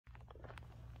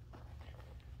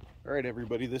All right,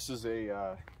 everybody, this is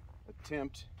a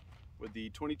attempt with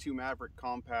the 22 Maverick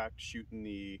Compact shooting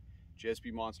the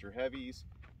JSB Monster Heavies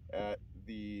at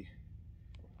the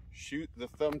shoot the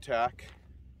thumbtack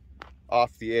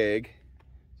off the egg.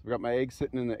 So I've got my egg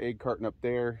sitting in the egg carton up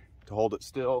there to hold it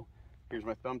still. Here's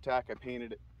my thumbtack. I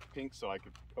painted it pink so I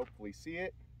could hopefully see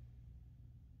it.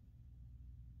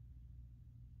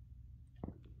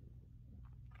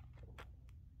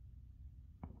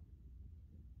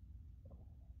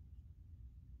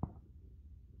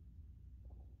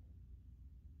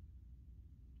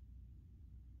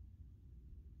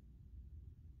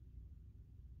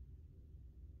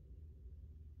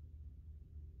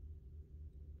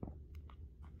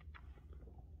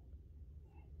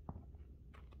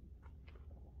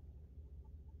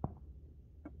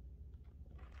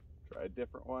 Try a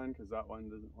different one because that one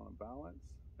doesn't want to balance.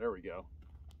 There we go.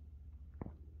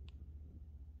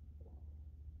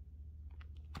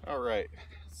 All right,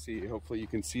 let's see, hopefully you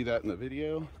can see that in the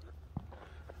video.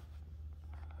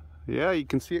 Yeah, you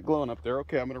can see it glowing up there.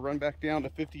 Okay, I'm gonna run back down to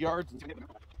 50 yards and see it.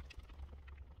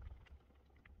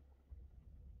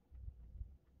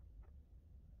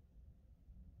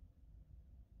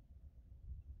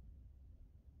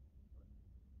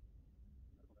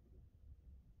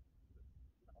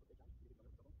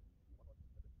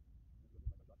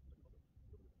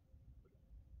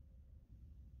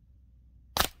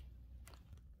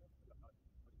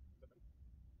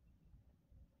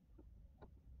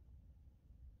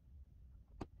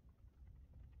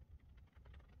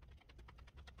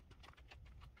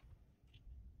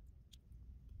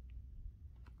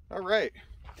 All right,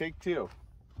 take two.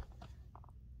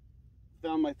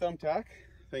 Down my thumbtack.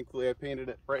 Thankfully I painted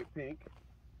it bright pink.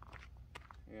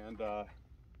 And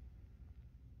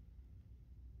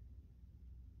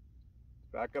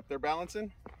back up there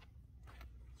balancing.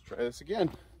 Let's try this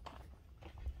again.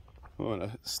 I'm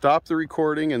gonna stop the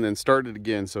recording and then start it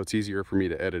again so it's easier for me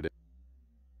to edit it.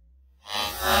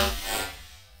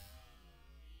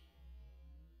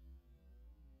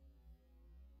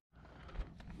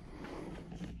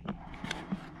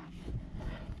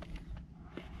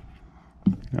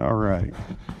 All right.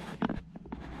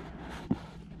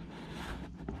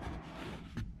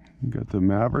 Got the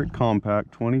Maverick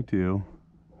Compact 22,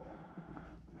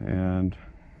 and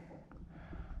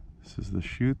this is the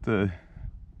shoot the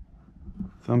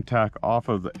thumbtack off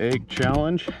of the egg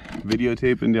challenge.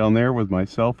 Videotaping down there with my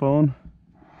cell phone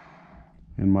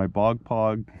and my BOG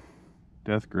Pod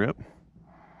Deathgrip,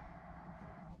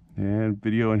 and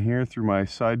video in here through my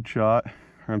side shot,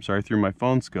 or I'm sorry, through my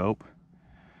PhoneSkope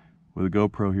with a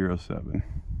GoPro Hero 7.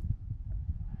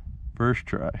 First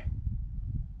try.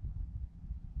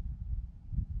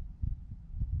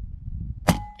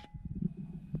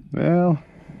 Well,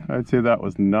 I'd say that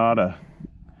was not a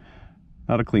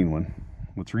clean one.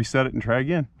 Let's reset it and try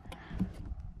again.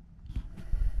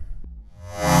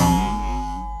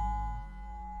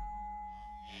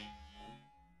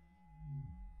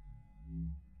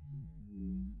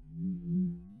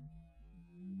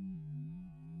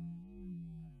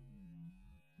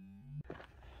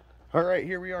 All right,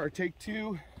 here we are, take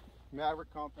two,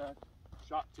 Maverick Compact,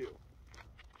 shot two.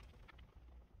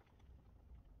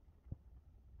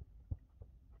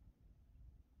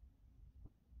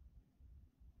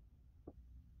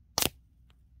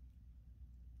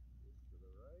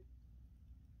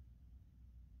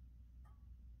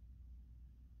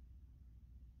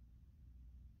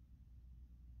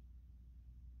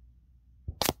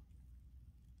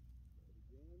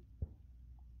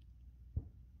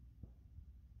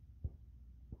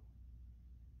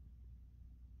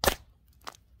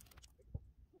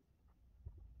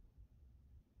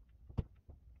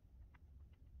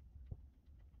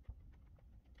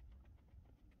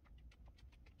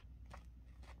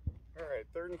 Alright,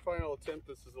 third and final attempt.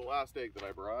 This is the last egg that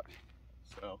I brought.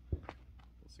 So, we'll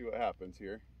see what happens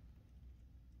here.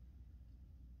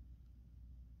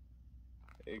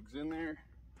 Eggs in there.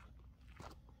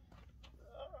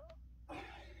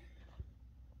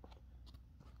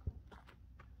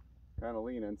 Kind of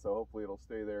leaning, so hopefully it'll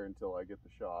stay there until I get the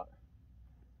shot.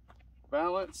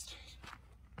 Balanced.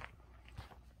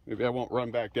 Maybe I won't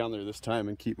run back down there this time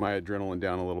and keep my adrenaline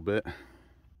down a little bit.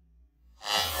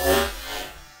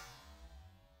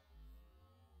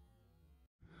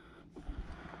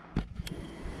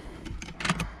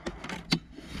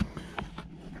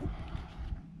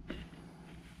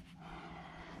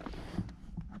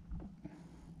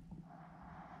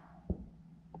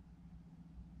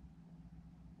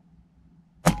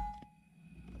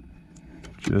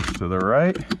 Just to the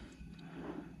right.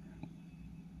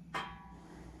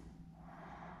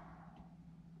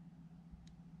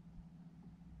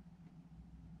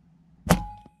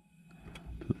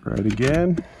 Try it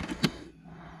again.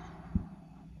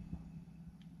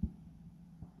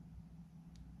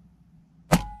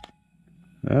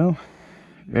 Well,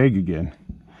 egg again.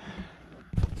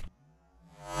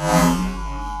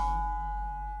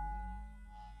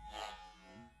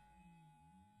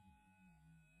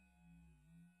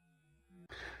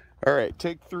 All right,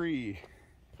 take 3.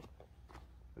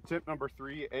 Attempt number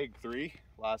 3, egg 3,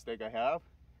 last egg I have.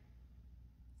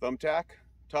 Thumbtack,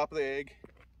 top of the egg,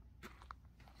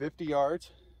 50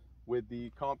 yards with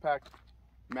the compact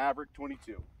Maverick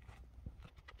 22.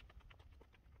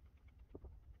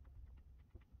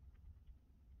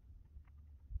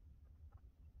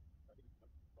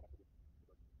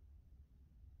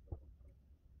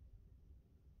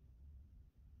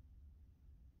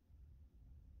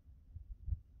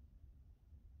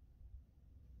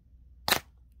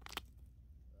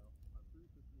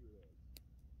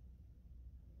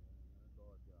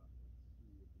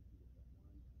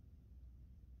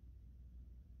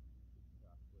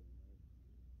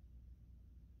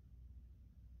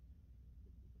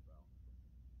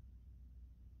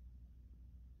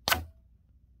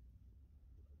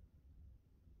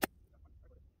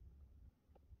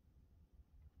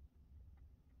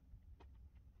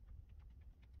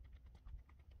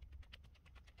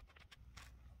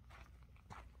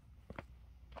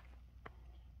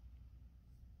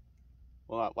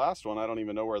 Well, that last one, I don't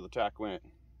even know where the tack went.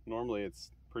 Normally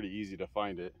it's pretty easy to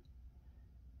find it.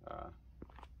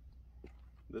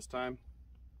 This time,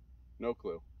 no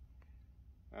clue.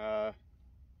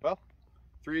 Well,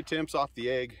 3 attempts off the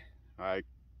egg. I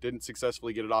didn't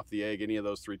successfully get it off the egg any of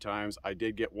those 3 times. I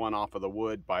did get one off of the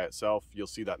wood by itself. You'll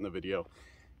see that in the video.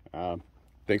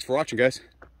 Thanks for watching, guys.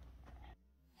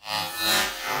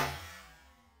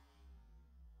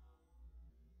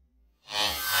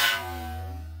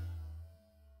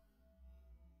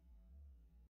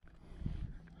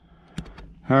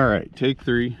 All right, take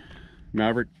 3,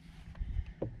 Maverick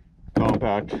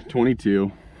Compact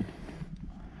 22,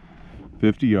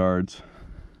 50 yards.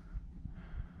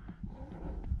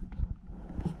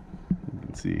 You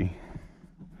can see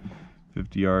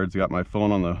 50 yards. Got my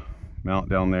phone on the mount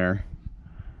down there.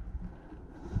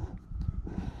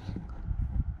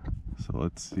 So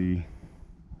let's see.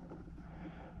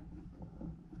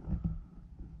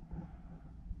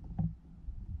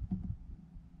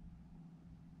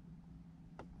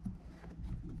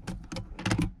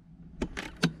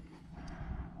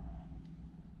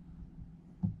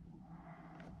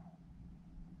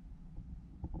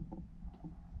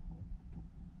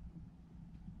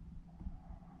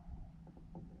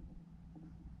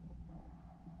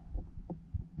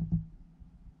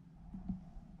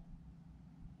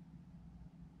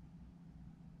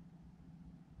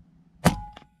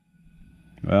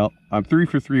 Well, I'm 3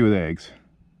 for 3 with eggs,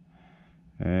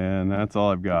 and that's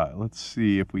all I've got. Let's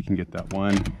see if we can get that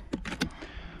one.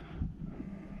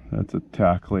 That's a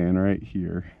tack laying right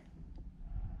here,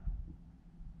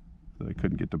 so I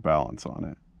couldn't get the balance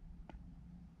on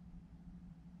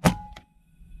it.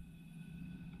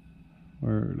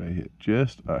 Where did I hit?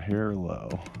 Just a hair low,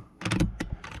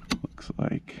 looks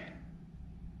like.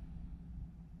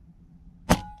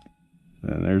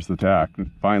 And there's the tack,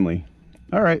 finally.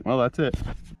 All right, well, that's it.